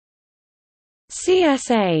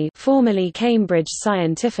CSA, formerly Cambridge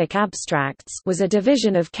Scientific Abstracts, was a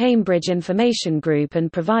division of Cambridge Information Group and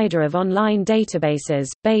provider of online databases,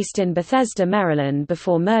 based in Bethesda, Maryland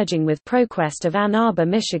before merging with ProQuest of Ann Arbor,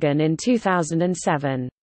 Michigan in 2007.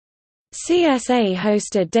 CSA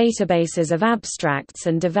hosted databases of abstracts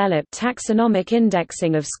and developed taxonomic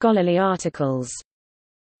indexing of scholarly articles.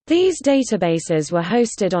 These databases were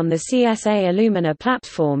hosted on the CSA Illumina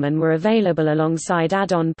platform and were available alongside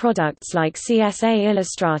add-on products like CSA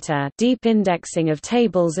Illustrator, deep indexing of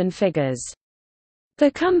tables and figures.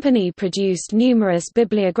 The company produced numerous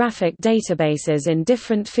bibliographic databases in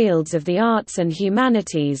different fields of the arts and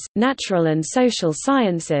humanities, natural and social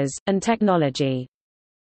sciences, and technology.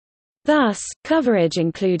 Thus, coverage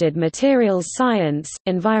included materials science,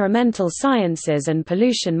 environmental sciences and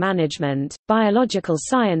pollution management, biological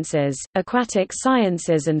sciences, aquatic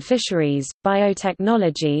sciences and fisheries,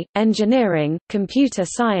 biotechnology, engineering, computer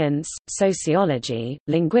science, sociology,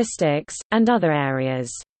 linguistics, and other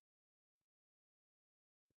areas.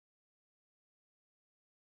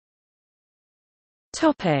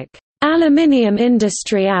 Aluminium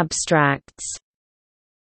industry abstracts.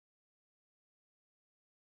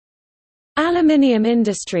 Aluminium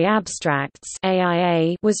Industry Abstracts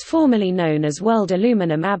 (AIA) was formerly known as World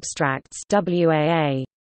Aluminum Abstracts (WAA).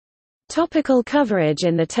 Topical coverage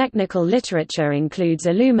in the technical literature includes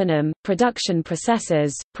aluminum, production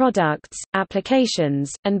processes, products,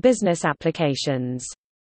 applications, and business applications.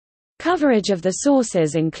 Coverage of the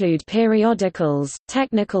sources include periodicals,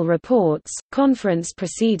 technical reports, conference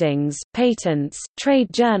proceedings, patents, trade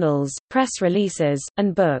journals, press releases,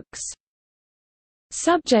 and books.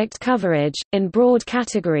 Subject coverage, in broad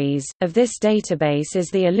categories, of this database is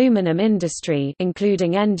the aluminum industry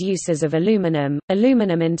including end uses of aluminum,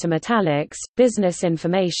 aluminum intermetallics, business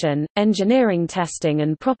information, engineering testing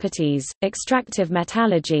and properties, extractive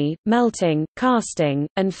metallurgy, melting, casting,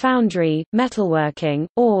 and foundry, metalworking,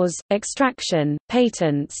 ores, extraction,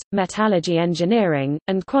 patents, metallurgy engineering,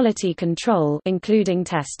 and quality control including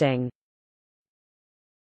testing.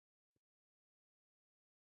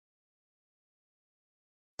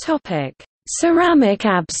 Ceramic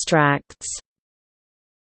abstracts.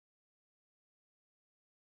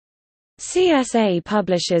 CSA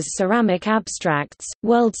publishes Ceramic Abstracts,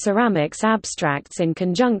 World Ceramics Abstracts in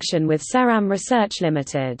conjunction with Ceram Research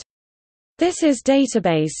Limited. This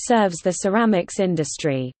database serves the ceramics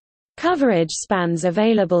industry. Coverage spans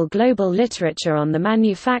available global literature on the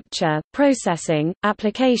manufacture, processing,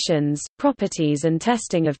 applications, properties and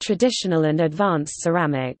testing of traditional and advanced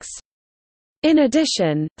ceramics. In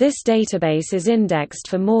addition, this database is indexed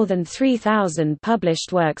for more than 3,000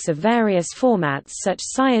 published works of various formats such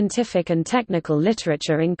scientific and technical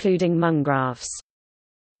literature including monographs.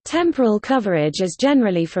 Temporal coverage is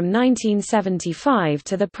generally from 1975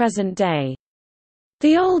 to the present day.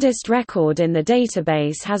 The oldest record in the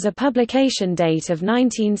database has a publication date of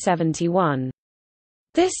 1971.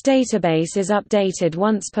 This database is updated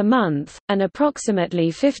once per month, and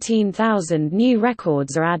approximately 15,000 new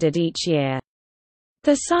records are added each year.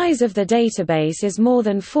 The size of the database is more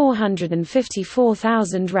than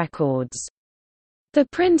 454,000 records. The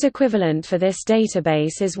print equivalent for this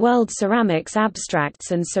database is World Ceramics Abstracts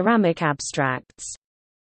and Ceramic Abstracts.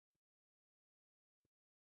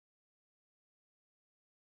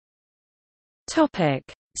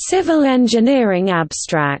 Civil engineering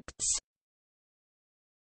abstracts.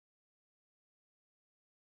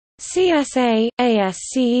 CSA,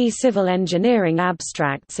 ASCE Civil Engineering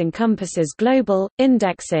Abstracts encompasses global,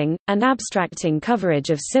 indexing, and abstracting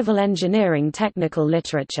coverage of civil engineering technical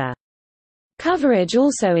literature. Coverage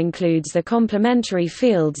also includes the complementary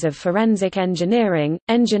fields of forensic engineering,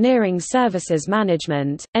 engineering services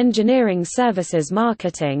management, engineering services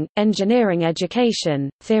marketing, engineering education,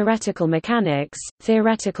 theoretical mechanics,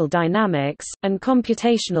 theoretical dynamics, and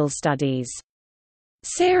computational studies.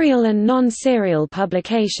 Serial and non-serial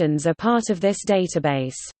publications are part of this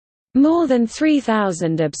database. More than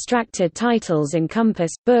 3,000 abstracted titles encompass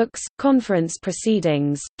books, conference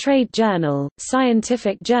proceedings, trade journal,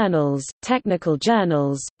 scientific journals, technical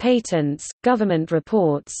journals, patents, government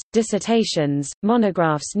reports, dissertations,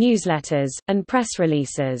 monographs, newsletters, and press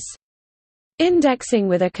releases. Indexing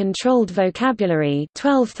with a controlled vocabulary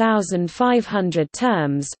 12,500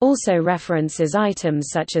 terms also references items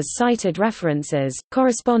such as cited references,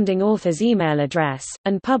 corresponding author's email address,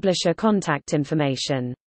 and publisher contact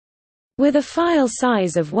information. With a file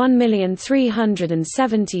size of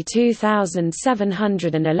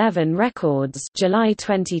 1,372,711 records July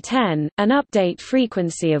 2010, an update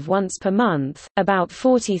frequency of once per month, about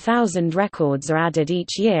 40,000 records are added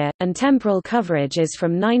each year, and temporal coverage is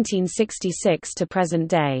from 1966 to present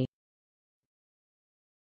day.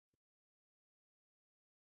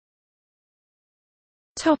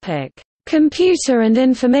 Computer and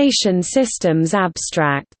Information Systems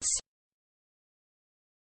abstracts.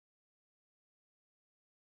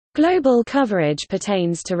 Global coverage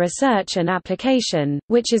pertains to research and application,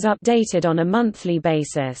 which is updated on a monthly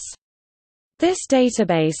basis. This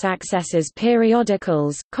database accesses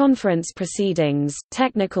periodicals, conference proceedings,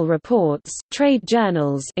 technical reports, trade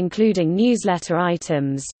journals including newsletter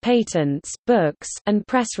items, patents, books, and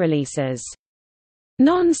press releases.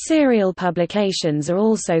 Non-serial publications are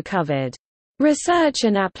also covered. Research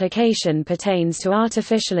and application pertains to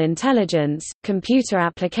artificial intelligence, computer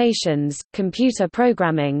applications, computer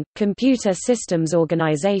programming, computer systems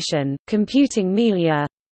organization, computing media,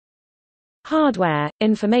 hardware,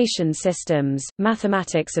 information systems,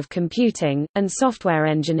 mathematics of computing, and software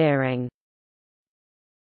engineering.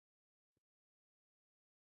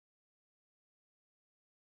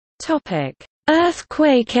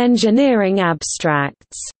 Earthquake engineering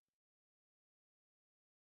abstracts.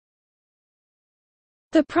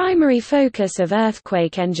 The primary focus of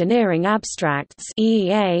earthquake engineering abstracts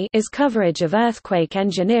 (EEA) is coverage of earthquake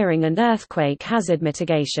engineering and earthquake hazard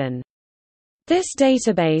mitigation. This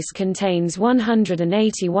database contains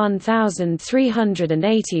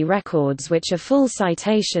 181,380 records which are full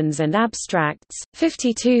citations and abstracts,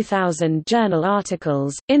 52,000 journal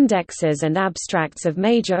articles, indexes and abstracts of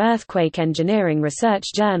major earthquake engineering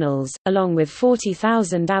research journals, along with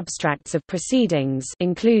 40,000 abstracts of proceedings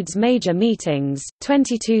includes major meetings,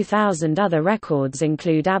 22,000 other records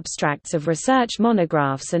include abstracts of research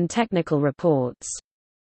monographs and technical reports.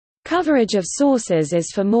 Coverage of sources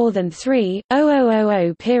is for more than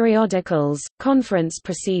 3,000 periodicals, conference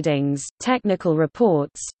proceedings, technical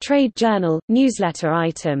reports, trade journal, newsletter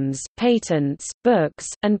items, patents, books,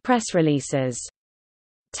 and press releases.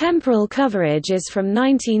 Temporal coverage is from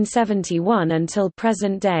 1971 until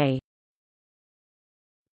present day.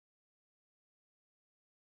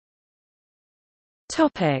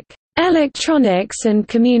 Electronics and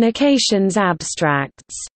communications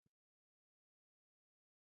abstracts.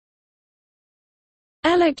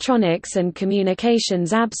 Electronics and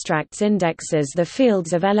Communications Abstracts indexes the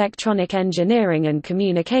fields of electronic engineering and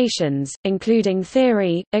communications, including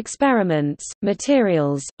theory, experiments,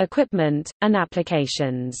 materials, equipment, and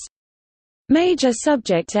applications. Major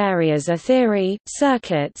subject areas are theory,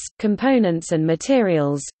 circuits, components and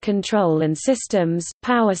materials, control and systems,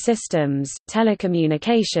 power systems,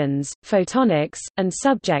 telecommunications, photonics, and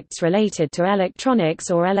subjects related to electronics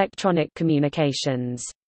or electronic communications.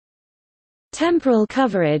 Temporal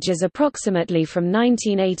coverage is approximately from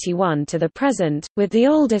 1981 to the present, with the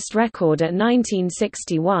oldest record at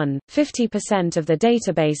 1961, 50% of the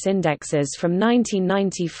database indexes from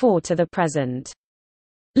 1994 to the present.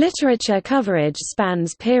 Literature coverage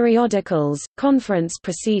spans periodicals, conference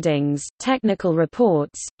proceedings, technical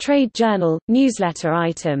reports, trade journal, newsletter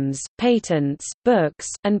items, patents, books,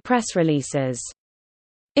 and press releases.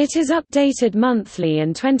 It is updated monthly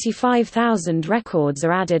and 25,000 records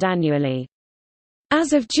are added annually.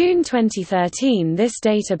 As of June 2013, this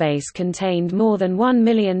database contained more than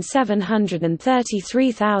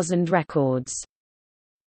 1,733,000 records.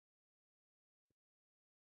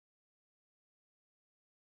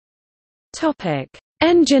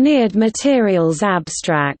 Engineered materials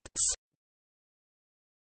abstracts.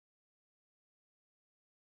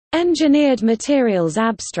 Engineered Materials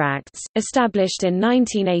Abstracts, established in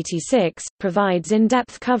 1986, provides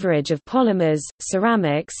in-depth coverage of polymers,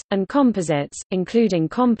 ceramics, and composites, including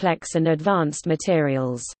complex and advanced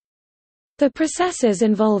materials. The processes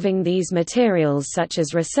involving these materials such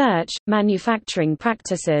as research, manufacturing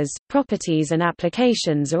practices, properties and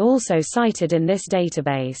applications are also cited in this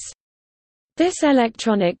database. This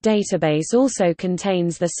electronic database also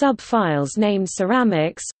contains the sub-files named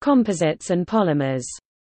ceramics, composites and polymers.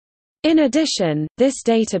 In addition, this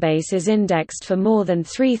database is indexed for more than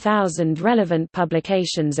 3,000 relevant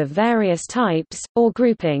publications of various types, or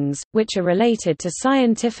groupings, which are related to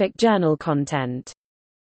scientific journal content.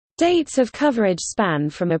 Dates of coverage span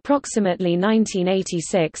from approximately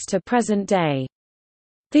 1986 to present day.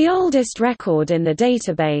 The oldest record in the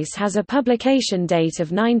database has a publication date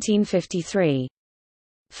of 1953.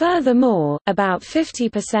 Furthermore, about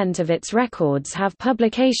 50% of its records have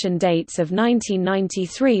publication dates of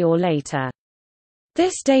 1993 or later.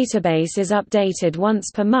 This database is updated once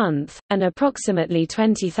per month, and approximately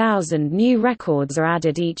 20,000 new records are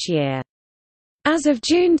added each year. As of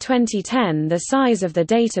June 2010, the size of the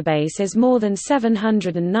database is more than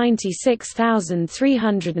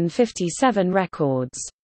 796,357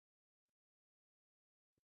 records.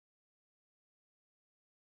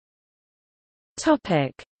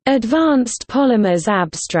 Advanced polymers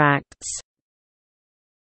abstracts.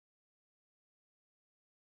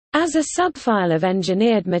 As a subfile of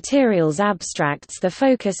engineered materials abstracts, the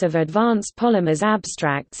focus of advanced polymers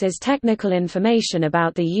abstracts is technical information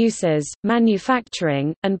about the uses,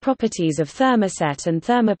 manufacturing, and properties of thermoset and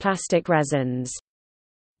thermoplastic resins.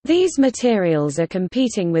 These materials are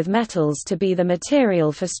competing with metals to be the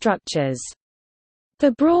material for structures.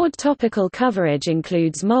 The broad topical coverage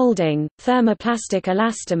includes molding, thermoplastic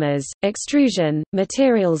elastomers, extrusion,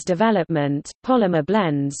 materials development, polymer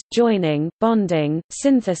blends, joining, bonding,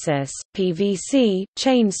 synthesis, PVC,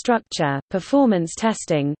 chain structure, performance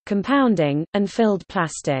testing, compounding, and filled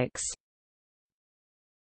plastics.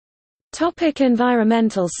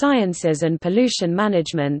 Environmental sciences and pollution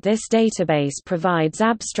management. This database provides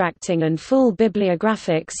abstracting and full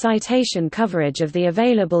bibliographic citation coverage of the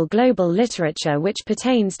available global literature which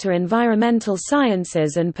pertains to environmental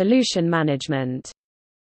sciences and pollution management.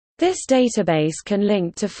 This database can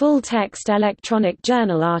link to full-text electronic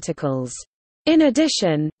journal articles. In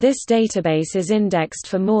addition, this database is indexed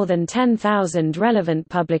for more than 10,000 relevant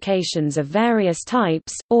publications of various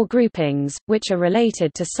types, or groupings, which are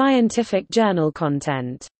related to scientific journal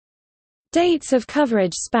content. Dates of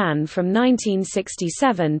coverage span from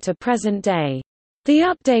 1967 to present day. The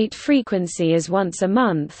update frequency is once a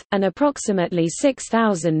month, and approximately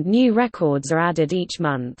 6,000 new records are added each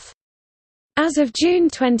month. As of June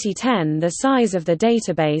 2010, the size of the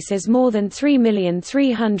database is more than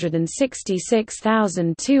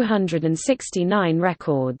 3,366,269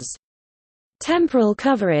 records. Temporal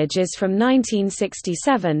coverage is from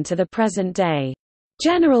 1967 to the present day.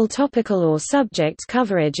 General topical or subject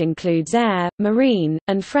coverage includes air, marine,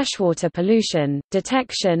 and freshwater pollution,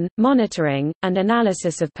 detection, monitoring, and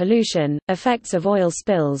analysis of pollution, effects of oil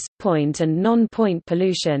spills, point and non-point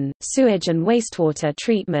pollution, sewage and wastewater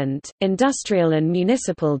treatment, industrial and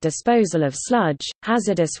municipal disposal of sludge,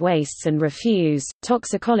 hazardous wastes and refuse,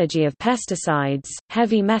 toxicology of pesticides,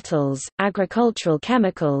 heavy metals, agricultural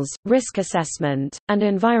chemicals, risk assessment, and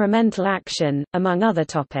environmental action, among other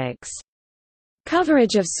topics.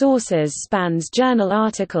 Coverage of sources spans journal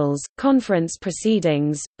articles, conference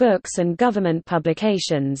proceedings, books and government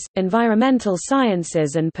publications. Environmental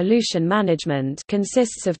sciences and pollution management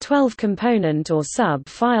consists of 12 component or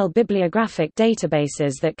sub-file bibliographic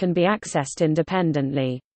databases that can be accessed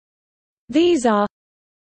independently. These are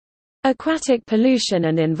Aquatic Pollution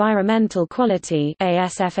and Environmental Quality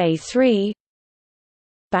 (ASFA3),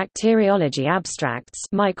 Bacteriology Abstracts,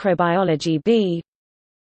 Microbiology B,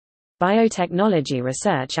 Biotechnology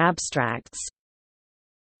Research Abstracts,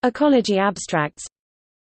 Ecology Abstracts,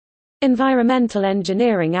 Environmental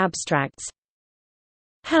Engineering Abstracts,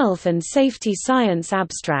 Health and Safety Science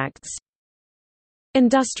Abstracts,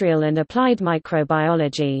 Industrial and Applied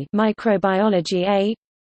Microbiology, Microbiology A,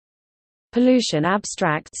 Pollution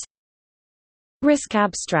Abstracts, Risk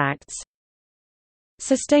Abstracts,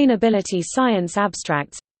 Sustainability Science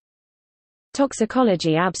Abstracts,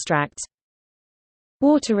 Toxicology Abstracts,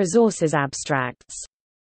 Water Resources Abstracts.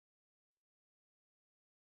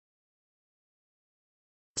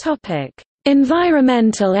 Topic: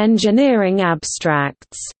 Environmental Engineering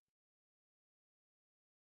Abstracts.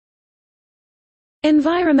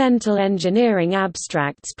 Environmental Engineering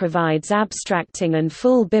Abstracts provides abstracting and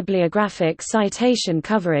full bibliographic citation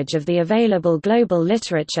coverage of the available global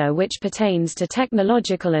literature which pertains to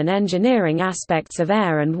technological and engineering aspects of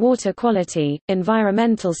air and water quality,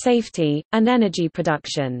 environmental safety, and energy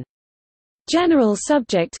production. General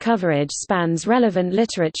subject coverage spans relevant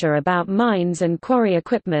literature about mines and quarry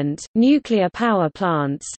equipment, nuclear power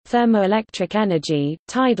plants, thermoelectric energy,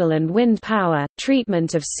 tidal and wind power,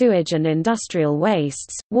 treatment of sewage and industrial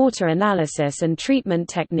wastes, water analysis and treatment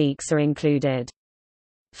techniques are included.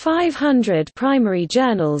 500 primary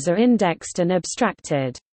journals are indexed and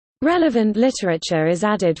abstracted. Relevant literature is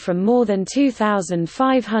added from more than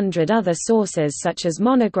 2,500 other sources such as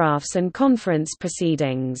monographs and conference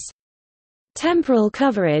proceedings. Temporal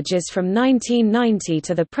coverage is from 1990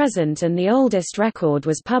 to the present and the oldest record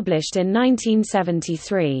was published in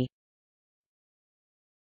 1973.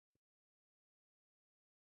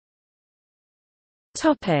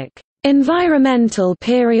 Environmental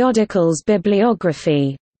periodicals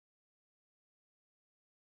bibliography.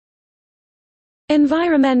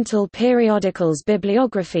 Environmental Periodicals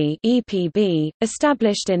Bibliography (EPB),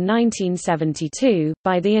 established in 1972,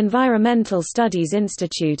 by the Environmental Studies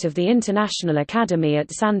Institute of the International Academy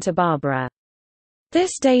at Santa Barbara.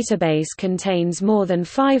 This database contains more than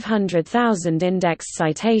 500,000 indexed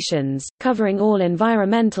citations, covering all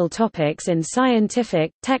environmental topics in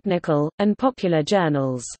scientific, technical, and popular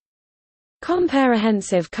journals.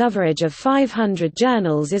 Comprehensive coverage of 500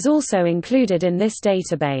 journals is also included in this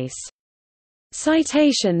database.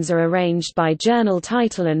 Citations are arranged by journal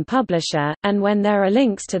title and publisher, and when there are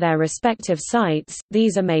links to their respective sites,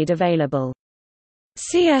 these are made available.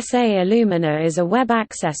 CSA Alumina is a web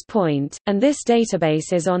access point, and this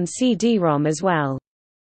database is on CD-ROM as well.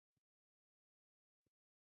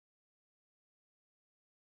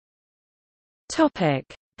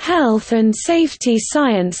 Health and safety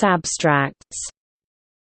science abstracts.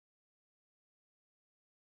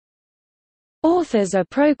 Authors are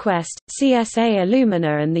ProQuest, CSA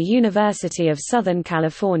Alumina and the University of Southern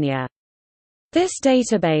California. This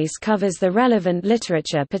database covers the relevant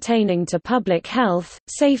literature pertaining to public health,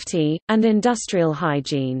 safety, and industrial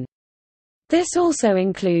hygiene. This also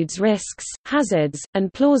includes risks, hazards,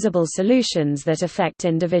 and plausible solutions that affect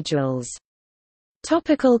individuals.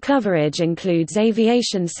 Topical coverage includes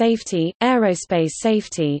aviation safety, aerospace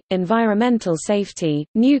safety, environmental safety,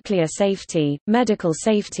 nuclear safety, medical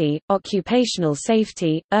safety, occupational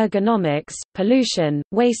safety, ergonomics, pollution,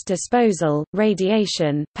 waste disposal,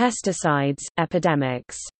 radiation, pesticides,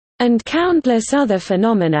 epidemics, and countless other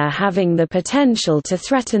phenomena having the potential to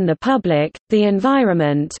threaten the public, the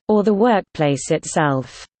environment, or the workplace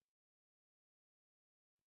itself.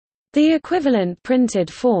 The equivalent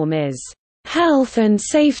printed form is Health and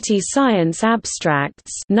Safety Science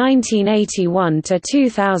Abstracts 1981 to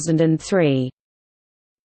 2003.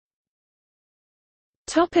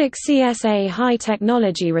 CSA High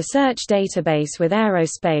Technology Research Database with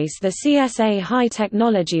Aerospace. The CSA High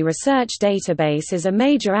Technology Research Database is a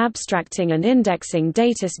major abstracting and indexing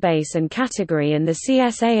database and category in the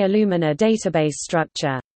CSA Alumina database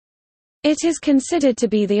structure. It is considered to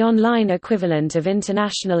be the online equivalent of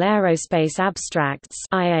International Aerospace Abstracts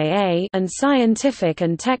 (IAA) and Scientific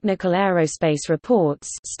and Technical Aerospace Reports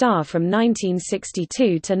 (STAR) from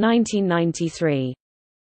 1962 to 1993.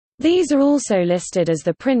 These are also listed as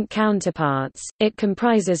the print counterparts. It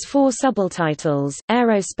comprises 4 subtitles: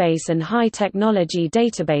 Aerospace and High Technology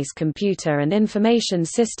Database, Computer and Information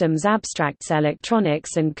Systems Abstracts,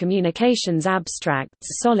 Electronics and Communications Abstracts,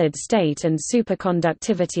 Solid State and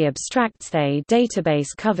Superconductivity Abstracts. The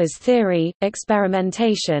database covers theory,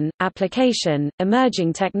 experimentation, application,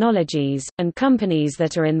 emerging technologies, and companies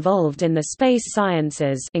that are involved in the space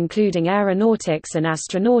sciences, including aeronautics and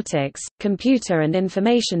astronautics, computer and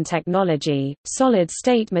information technology,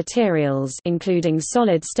 solid-state materials including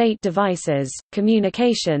solid-state devices,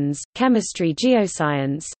 communications, chemistry,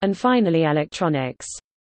 geoscience, and finally electronics.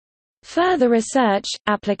 Further research,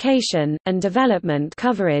 application, and development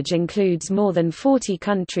coverage includes more than 40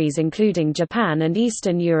 countries including Japan and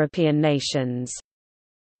Eastern European nations.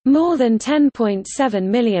 More than 10.7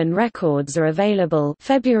 million records are available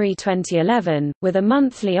February 2011, with a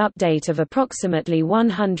monthly update of approximately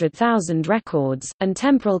 100,000 records, and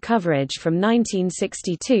temporal coverage from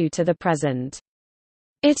 1962 to the present.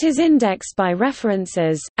 It is indexed by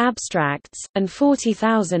references, abstracts, and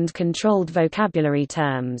 40,000 controlled vocabulary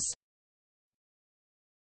terms.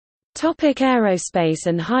 Aerospace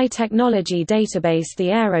and High Technology Database. The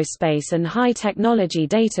Aerospace and High Technology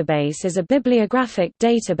Database is a bibliographic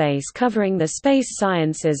database covering the space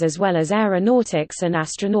sciences as well as aeronautics and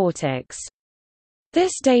astronautics.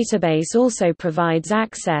 This database also provides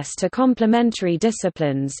access to complementary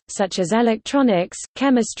disciplines, such as electronics,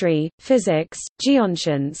 chemistry, physics,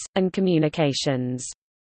 geoscience, and communications.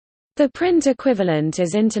 The print equivalent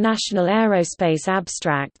is International Aerospace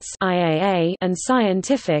Abstracts (IAA) and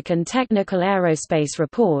Scientific and Technical Aerospace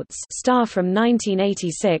Reports (STAR) from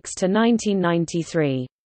 1986 to 1993.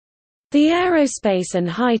 The Aerospace and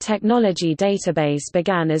High Technology Database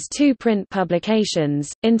began as 2 print publications,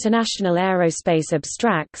 International Aerospace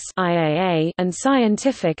Abstracts (IAA) and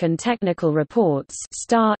Scientific and Technical Reports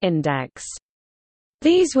 (STAR) Index.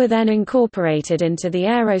 These were then incorporated into the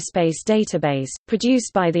Aerospace database,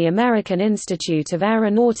 produced by the American Institute of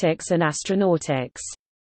Aeronautics and Astronautics.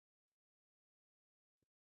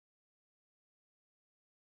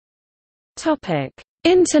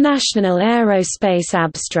 International Aerospace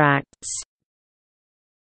Abstracts.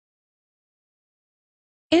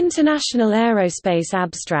 International Aerospace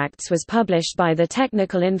Abstracts was published by the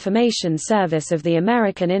Technical Information Service of the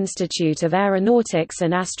American Institute of Aeronautics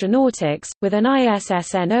and Astronautics, with an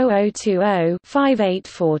ISSN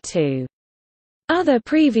 0020-5842. Other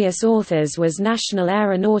previous authors was National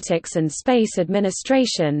Aeronautics and Space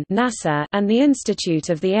Administration (NASA) and the Institute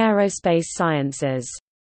of the Aerospace Sciences.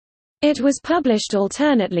 It was published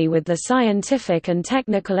alternately with the Scientific and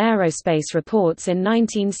Technical Aerospace Reports in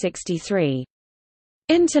 1963.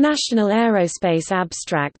 International Aerospace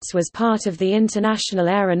Abstracts was part of the International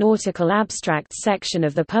Aeronautical Abstracts section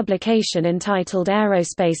of the publication entitled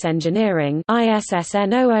Aerospace Engineering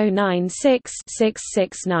ISSN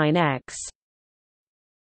 0096-669-X.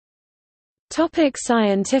 Topic: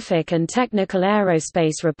 scientific and technical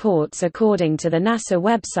aerospace reports. According to the NASA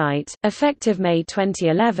website, effective May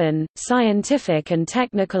 2011, Scientific and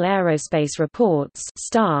Technical Aerospace Reports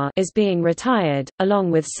 (STAR) is being retired,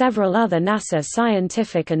 along with several other NASA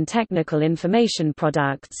scientific and technical information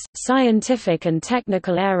products. Scientific and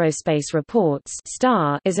Technical Aerospace Reports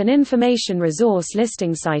 (STAR) is an information resource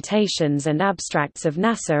listing citations and abstracts of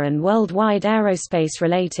NASA and worldwide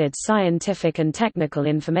aerospace-related scientific and technical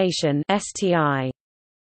information (STI).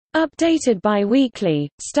 Updated bi-weekly,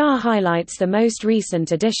 STAR highlights the most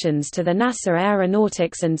recent additions to the NASA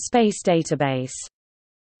Aeronautics and Space Database.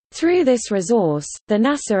 Through this resource, the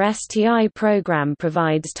NASA STI program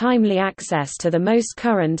provides timely access to the most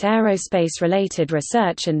current aerospace-related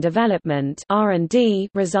research and development (R&D)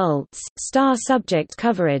 results. STAR subject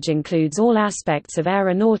coverage includes all aspects of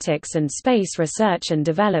aeronautics and space research and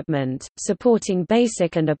development, supporting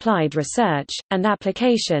basic and applied research and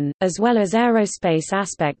application, as well as aerospace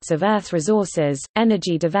aspects of Earth resources,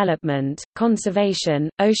 energy development, conservation,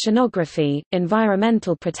 oceanography,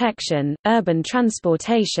 environmental protection, urban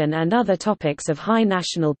transportation, and other topics of high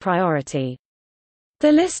national priority.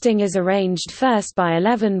 The listing is arranged first by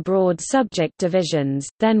 11 broad subject divisions,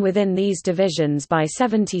 then within these divisions by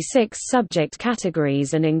 76 subject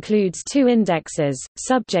categories, and includes 2 indexes,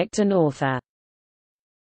 subject and author.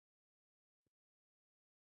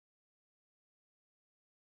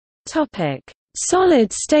 Topic: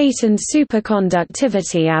 Solid state and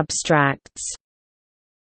superconductivity abstracts.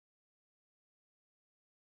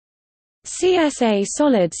 CSA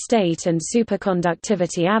Solid State and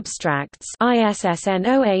Superconductivity Abstracts ISSN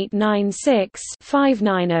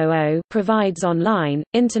 0896-5900 provides online,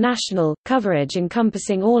 international, coverage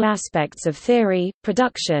encompassing all aspects of theory,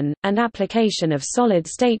 production, and application of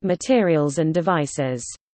solid-state materials and devices.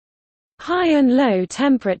 High and low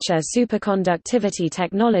temperature superconductivity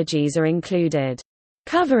technologies are included.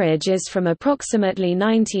 Coverage is from approximately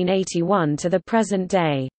 1981 to the present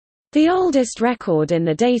day. The oldest record in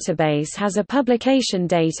the database has a publication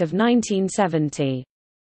date of 1970.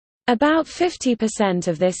 About 50%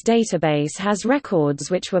 of this database has records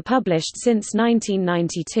which were published since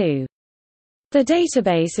 1992. The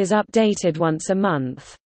database is updated once a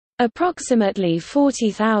month. Approximately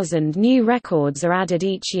 40,000 new records are added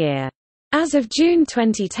each year. As of June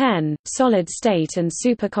 2010, Solid State and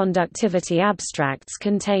Superconductivity Abstracts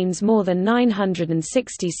contains more than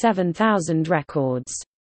 967,000 records.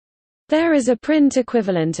 There is a print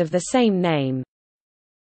equivalent of the same name.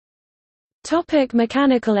 Topic: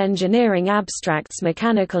 Mechanical Engineering Abstracts.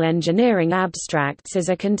 Mechanical Engineering Abstracts is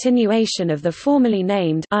a continuation of the formerly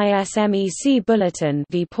named ISMEC Bulletin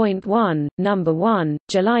V.1, No. 1,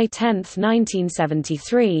 July 10,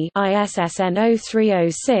 1973 ISSN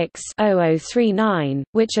 0306-0039,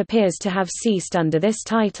 which appears to have ceased under this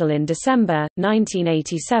title in December,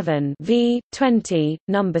 1987 V.20,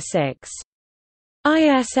 No. 6.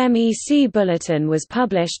 ISMEC Bulletin was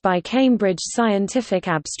published by Cambridge Scientific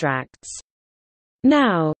Abstracts.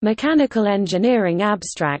 Now, Mechanical Engineering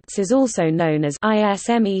Abstracts is also known as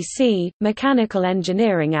ISMEC, Mechanical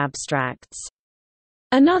Engineering Abstracts.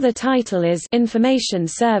 Another title is Information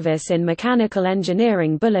Service in Mechanical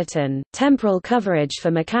Engineering Bulletin. Temporal coverage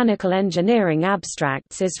for Mechanical Engineering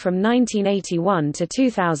Abstracts is from 1981 to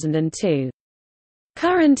 2002.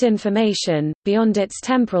 Current information, beyond its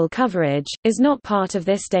temporal coverage, is not part of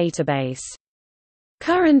this database.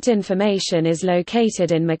 Current information is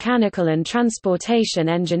located in Mechanical and Transportation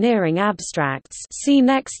Engineering Abstracts. See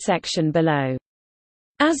next section below.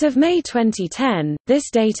 As of May 2010, this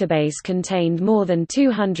database contained more than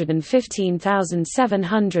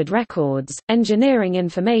 215,700 records. Engineering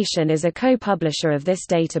Information is a co-publisher of this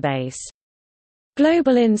database.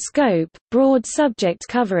 Global in scope, broad subject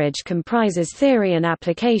coverage comprises theory and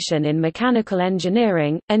application in mechanical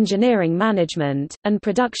engineering, engineering management, and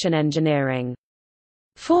production engineering.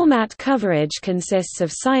 Format coverage consists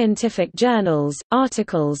of scientific journals,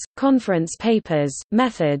 articles, conference papers,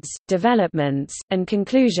 methods, developments, and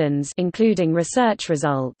conclusions including research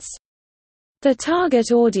results. The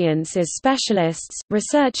target audience is specialists,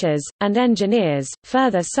 researchers, and engineers.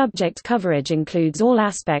 Further subject coverage includes all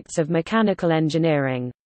aspects of mechanical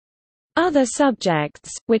engineering. Other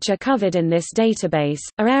subjects, which are covered in this database,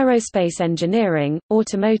 are aerospace engineering,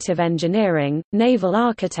 automotive engineering, naval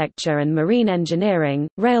architecture and marine engineering,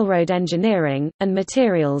 railroad engineering, and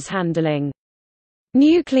materials handling.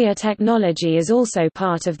 Nuclear technology is also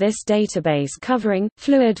part of this database, covering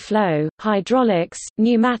fluid flow, hydraulics,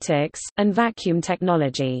 pneumatics, and vacuum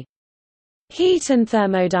technology. Heat and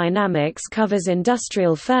thermodynamics covers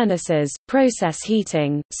industrial furnaces, process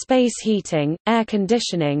heating, space heating, air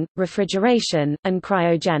conditioning, refrigeration, and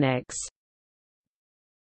cryogenics.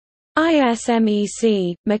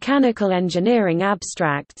 ISMEC, Mechanical Engineering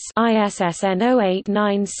Abstracts ISSN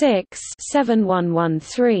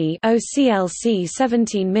 0896-7113 OCLC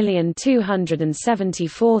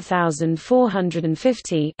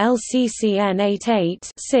 17274450 LCCN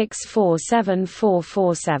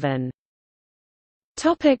 88-647447.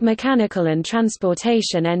 Topic: Mechanical and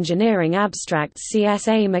Transportation Engineering Abstracts.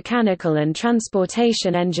 CSA Mechanical and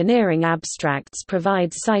Transportation Engineering Abstracts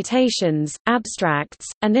provides citations, abstracts,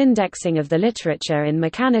 and indexing of the literature in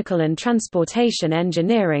mechanical and transportation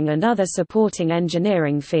engineering and other supporting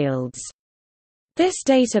engineering fields. This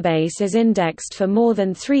database is indexed for more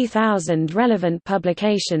than 3,000 relevant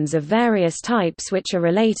publications of various types which are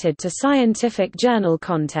related to scientific journal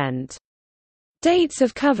content. Dates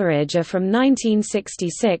of coverage are from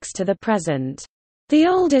 1966 to the present. The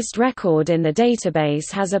oldest record in the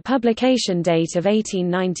database has a publication date of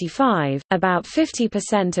 1895, about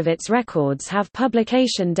 50% of its records have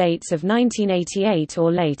publication dates of 1988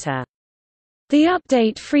 or later. The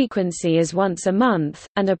update frequency is once a month,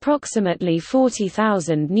 and approximately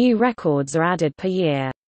 40,000 new records are added per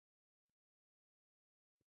year.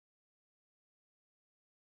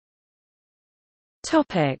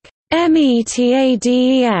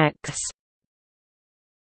 METADEX.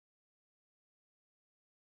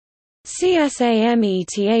 CSA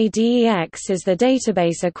METADEX is the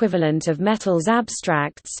database equivalent of Metals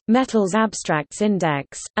Abstracts, Metals Abstracts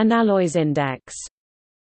Index, and Alloys Index.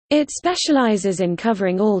 It specializes in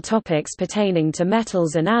covering all topics pertaining to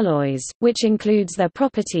metals and alloys, which includes their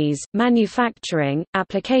properties, manufacturing,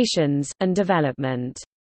 applications, and development.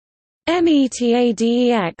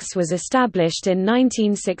 METADEX was established in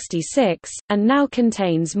 1966, and now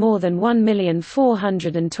contains more than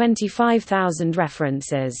 1,425,000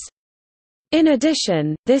 references. In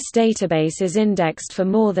addition, this database is indexed for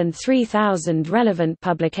more than 3,000 relevant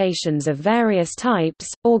publications of various types,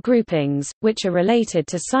 or groupings, which are related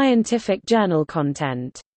to scientific journal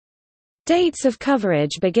content. Dates of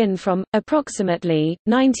coverage begin from, approximately,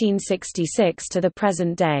 1966 to the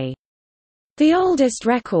present day. The oldest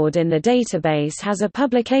record in the database has a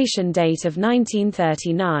publication date of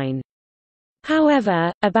 1939.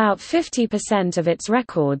 However, about 50% of its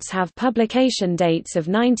records have publication dates of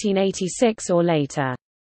 1986 or later.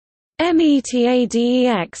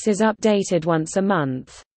 METADEX is updated once a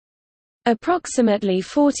month. Approximately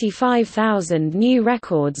 45,000 new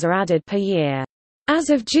records are added per year. As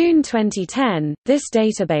of June 2010, this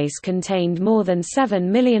database contained more than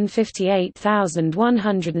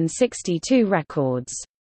 7,058,162 records.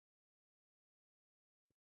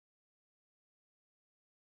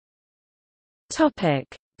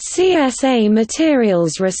 CSA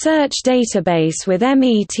Materials Research Database with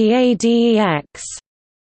METADEX.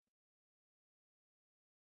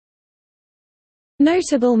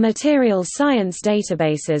 Notable material science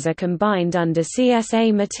databases are combined under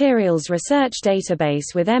CSA Materials Research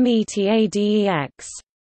Database with METADEX.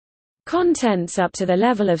 Contents up to the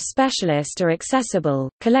level of specialist are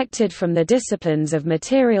accessible, collected from the disciplines of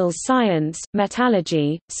materials science,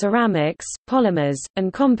 metallurgy, ceramics, polymers,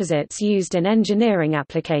 and composites used in engineering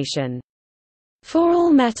application. For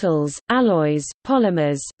all metals, alloys,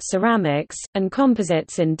 polymers, ceramics, and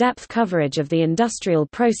composites, in-depth coverage of the industrial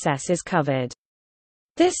process is covered.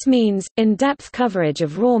 This means, in-depth coverage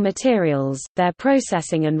of raw materials, their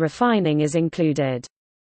processing and refining is included.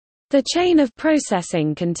 The chain of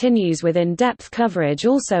processing continues with in-depth coverage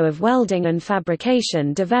also of welding and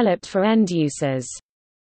fabrication developed for end users.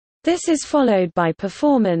 This is followed by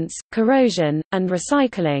performance, corrosion, and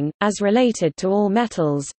recycling, as related to all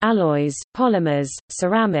metals, alloys, polymers,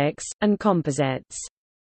 ceramics, and composites.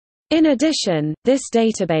 In addition, this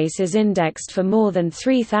database is indexed for more than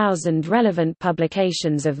 3,000 relevant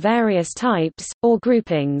publications of various types, or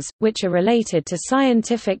groupings, which are related to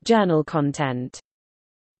scientific journal content.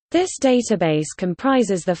 This database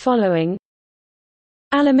comprises the following: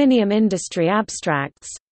 Aluminium Industry Abstracts,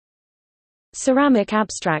 Ceramic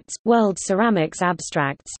Abstracts, World Ceramics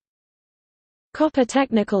Abstracts, Copper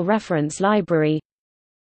Technical Reference Library,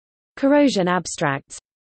 Corrosion Abstracts,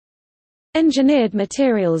 Engineered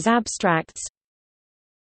Materials Abstracts,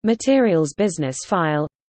 Materials Business File,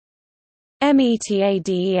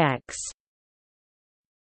 METADEX.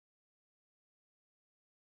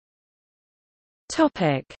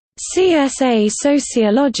 CSA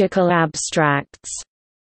Sociological Abstracts.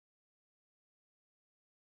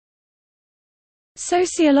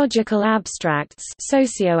 Sociological Abstracts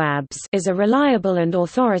is a reliable and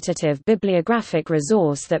authoritative bibliographic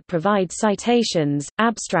resource that provides citations,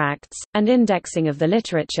 abstracts, and indexing of the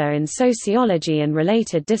literature in sociology and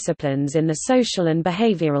related disciplines in the social and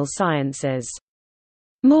behavioral sciences.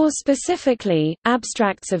 More specifically,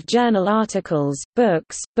 abstracts of journal articles,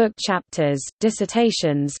 books, book chapters,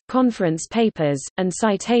 dissertations, conference papers, and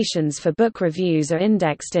citations for book reviews are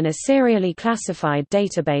indexed in a serially classified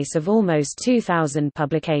database of almost 2,000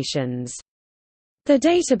 publications. The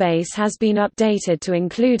database has been updated to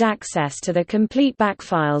include access to the complete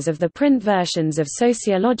backfiles of the print versions of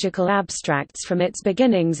sociological abstracts from its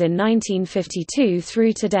beginnings in 1952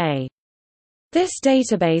 through today. This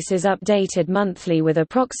database is updated monthly with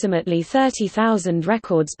approximately 30,000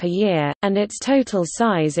 records per year, and its total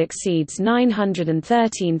size exceeds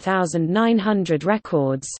 913,900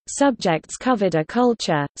 records. Subjects covered are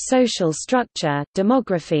culture, social structure,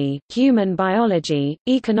 demography, human biology,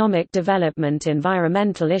 economic development,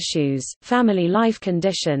 environmental issues, family life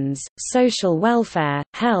conditions, social welfare,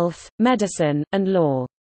 health, medicine, and law.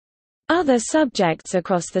 Other subjects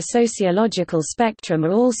across the sociological spectrum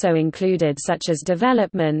are also included, such as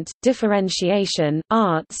development, differentiation,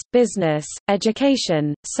 arts, business,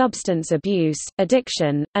 education, substance abuse,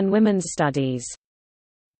 addiction, and women's studies.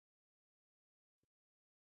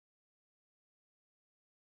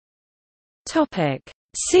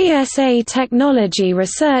 CSA Technology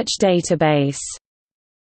Research Database.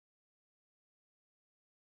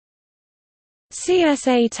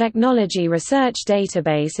 CSA Technology Research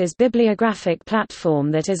Database is a bibliographic platform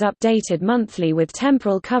that is updated monthly with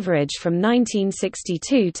temporal coverage from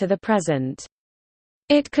 1962 to the present.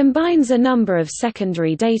 It combines a number of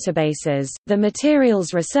secondary databases, the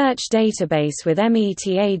Materials Research Database with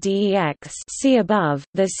METADEX, see above,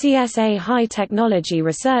 the CSA High Technology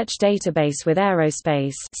Research Database with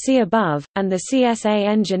Aerospace, see above, and the CSA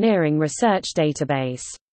Engineering Research Database.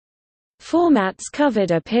 Formats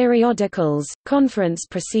covered are periodicals, conference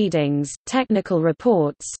proceedings, technical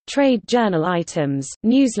reports, trade journal items,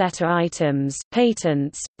 newsletter items,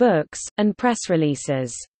 patents, books, and press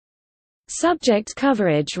releases. Subject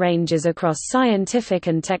coverage ranges across scientific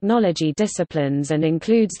and technology disciplines and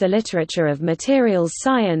includes the literature of materials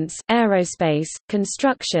science, aerospace,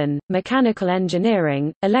 construction, mechanical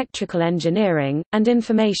engineering, electrical engineering, and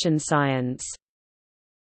information science.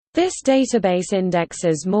 This database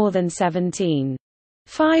indexes more than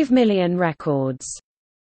 17.5 million records.